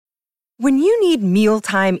When you need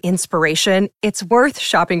mealtime inspiration, it's worth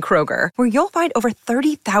shopping Kroger, where you'll find over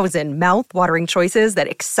 30,000 mouth-watering choices that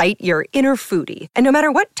excite your inner foodie. And no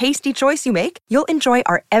matter what tasty choice you make, you'll enjoy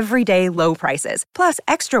our everyday low prices, plus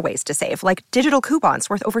extra ways to save, like digital coupons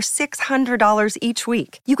worth over $600 each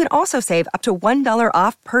week. You can also save up to $1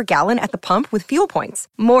 off per gallon at the pump with fuel points.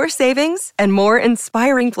 More savings and more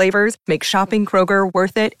inspiring flavors make shopping Kroger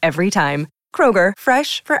worth it every time. Kroger,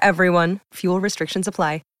 fresh for everyone. Fuel restrictions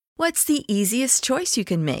apply. What's the easiest choice you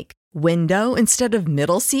can make? Window instead of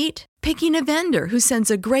middle seat? Picking a vendor who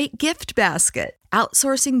sends a great gift basket?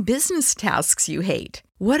 Outsourcing business tasks you hate?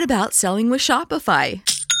 What about selling with Shopify?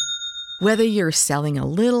 Whether you're selling a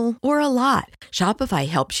little or a lot, Shopify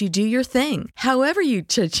helps you do your thing, however you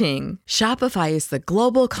cha-ching. Shopify is the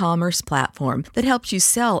global commerce platform that helps you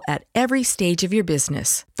sell at every stage of your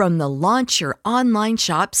business. From the launch your online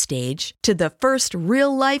shop stage to the first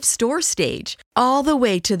real-life store stage, all the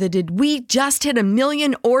way to the did we just hit a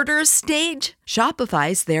million orders stage.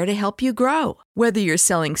 Shopify's there to help you grow. Whether you're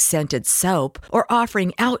selling scented soap or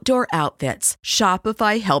offering outdoor outfits,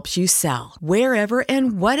 Shopify helps you sell. Wherever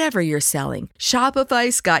and whatever you're selling,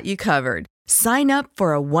 Shopify's got you covered. Sign up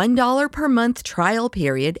for a $1 per month trial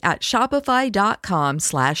period at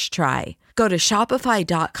shopify.com/try. Go to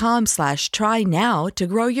shopify.com/try now to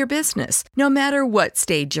grow your business, no matter what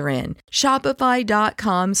stage you're in.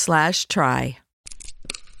 Shopify.com/try.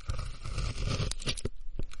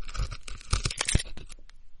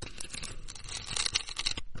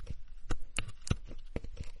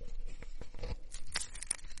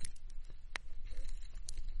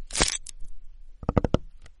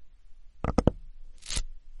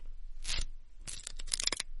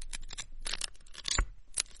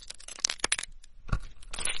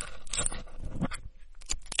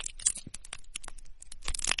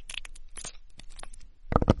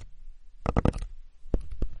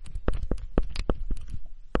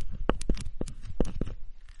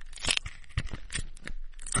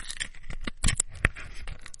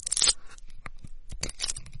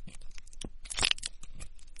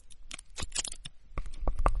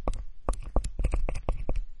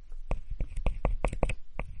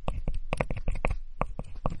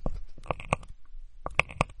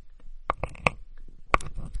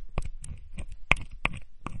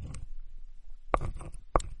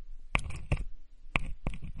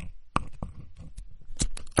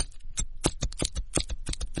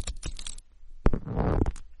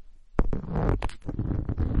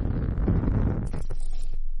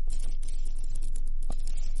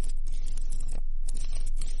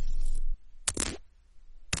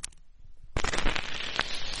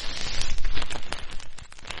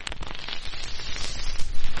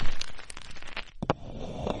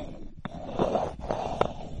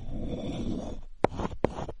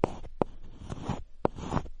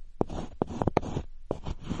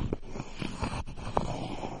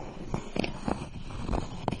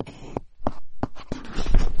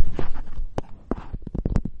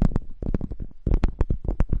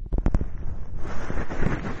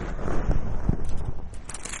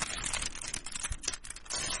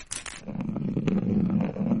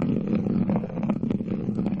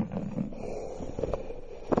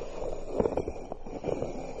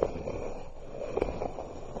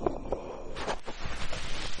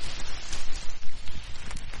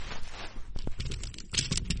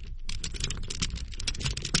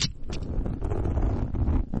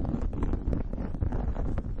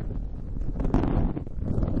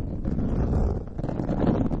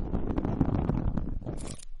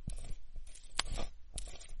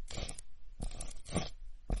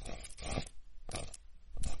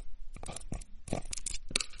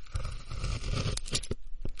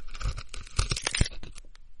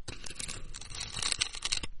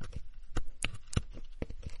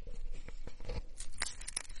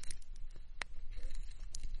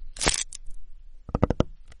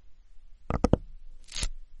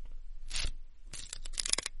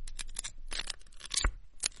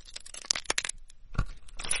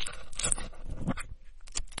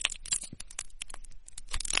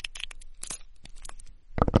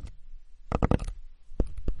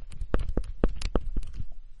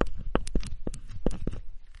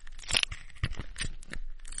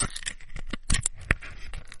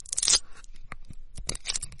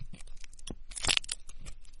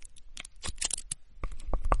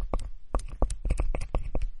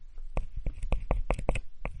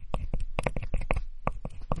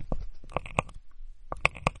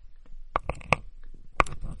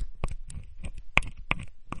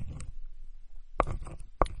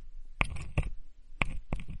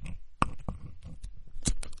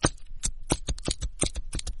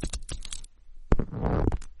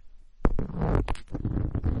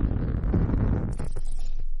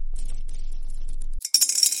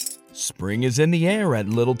 Spring is in the air at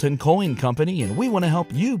Littleton Coin Company, and we want to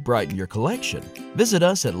help you brighten your collection. Visit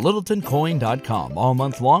us at littletoncoin.com all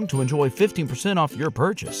month long to enjoy 15% off your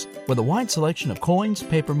purchase. With a wide selection of coins,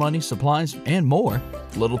 paper money, supplies, and more,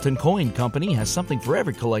 Littleton Coin Company has something for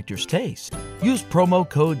every collector's taste. Use promo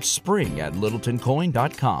code SPRING at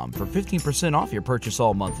littletoncoin.com for 15% off your purchase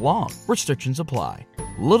all month long. Restrictions apply.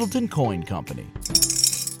 Littleton Coin Company.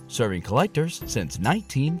 Serving collectors since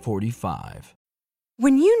 1945.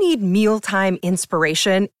 When you need mealtime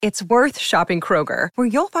inspiration, it's worth shopping Kroger, where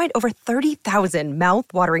you'll find over 30,000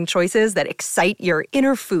 mouth-watering choices that excite your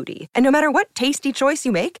inner foodie. And no matter what tasty choice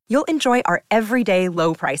you make, you'll enjoy our everyday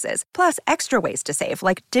low prices, plus extra ways to save,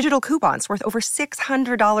 like digital coupons worth over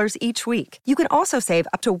 $600 each week. You can also save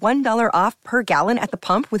up to $1 off per gallon at the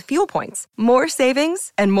pump with fuel points. More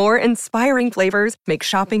savings and more inspiring flavors make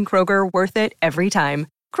shopping Kroger worth it every time.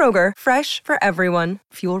 Kroger, fresh for everyone.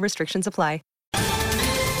 Fuel restrictions apply.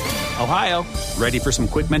 Ohio, ready for some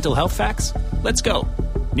quick mental health facts? Let's go.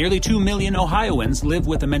 Nearly 2 million Ohioans live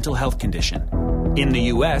with a mental health condition. In the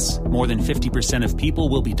U.S., more than 50% of people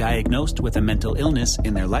will be diagnosed with a mental illness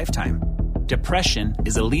in their lifetime. Depression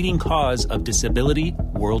is a leading cause of disability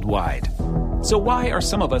worldwide. So why are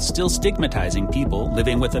some of us still stigmatizing people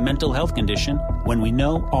living with a mental health condition when we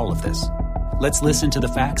know all of this? Let's listen to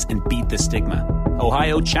the facts and beat the stigma.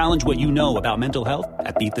 Ohio, challenge what you know about mental health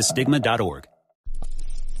at beatthestigma.org.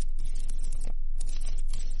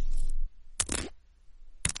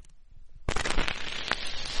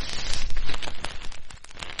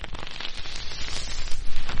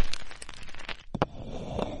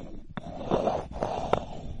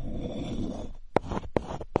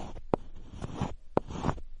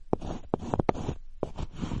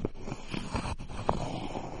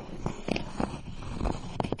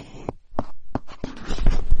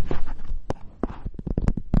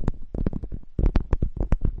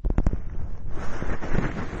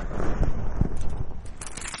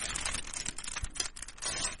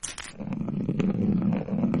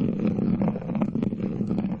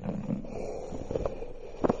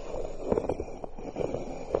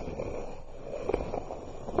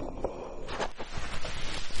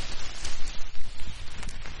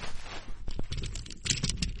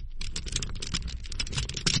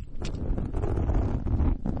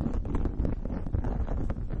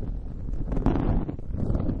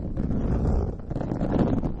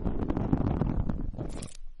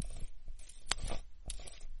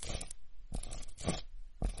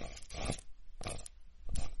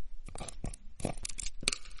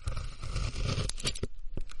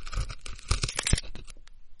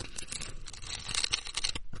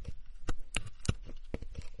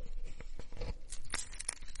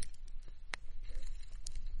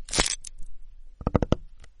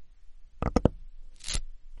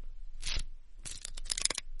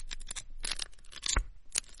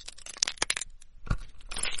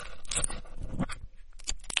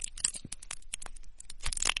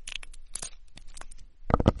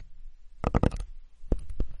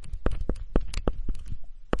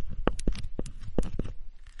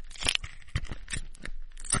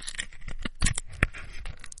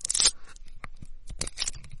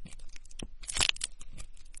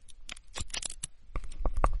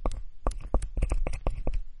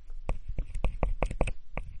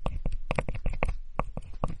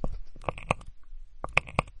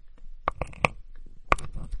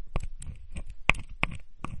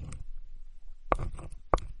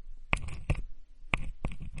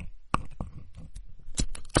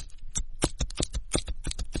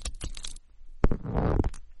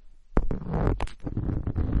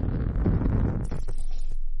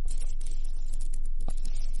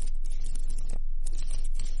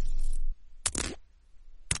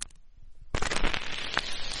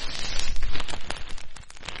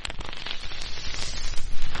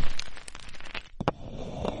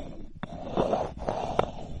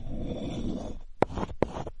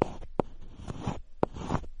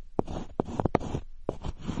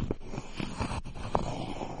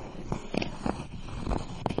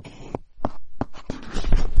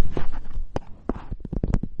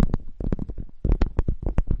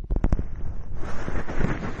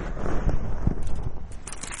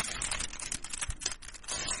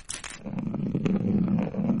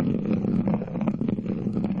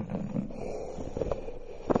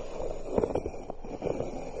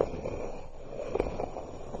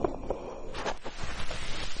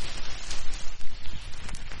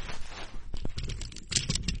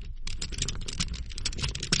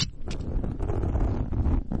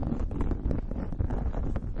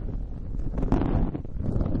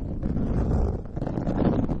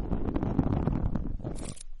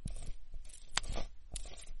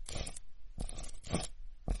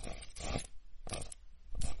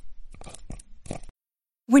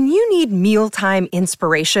 When you need mealtime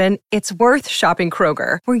inspiration, it's worth shopping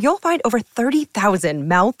Kroger, where you'll find over 30,000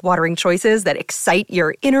 mouth-watering choices that excite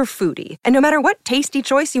your inner foodie. And no matter what tasty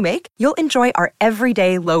choice you make, you'll enjoy our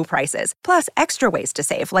everyday low prices, plus extra ways to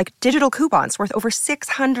save, like digital coupons worth over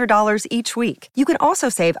 $600 each week. You can also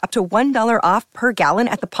save up to $1 off per gallon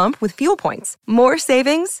at the pump with fuel points. More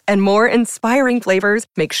savings and more inspiring flavors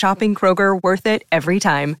make shopping Kroger worth it every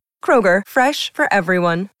time. Kroger, fresh for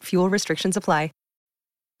everyone. Fuel restrictions apply.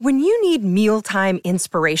 When you need mealtime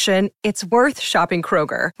inspiration, it's worth shopping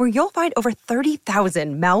Kroger, where you'll find over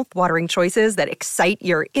 30,000 mouth-watering choices that excite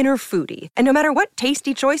your inner foodie. And no matter what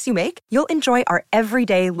tasty choice you make, you'll enjoy our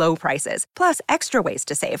everyday low prices, plus extra ways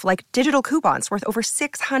to save, like digital coupons worth over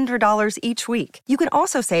 $600 each week. You can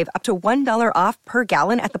also save up to $1 off per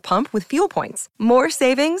gallon at the pump with fuel points. More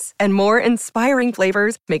savings and more inspiring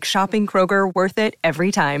flavors make shopping Kroger worth it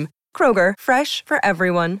every time. Kroger, fresh for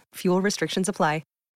everyone. Fuel restrictions apply.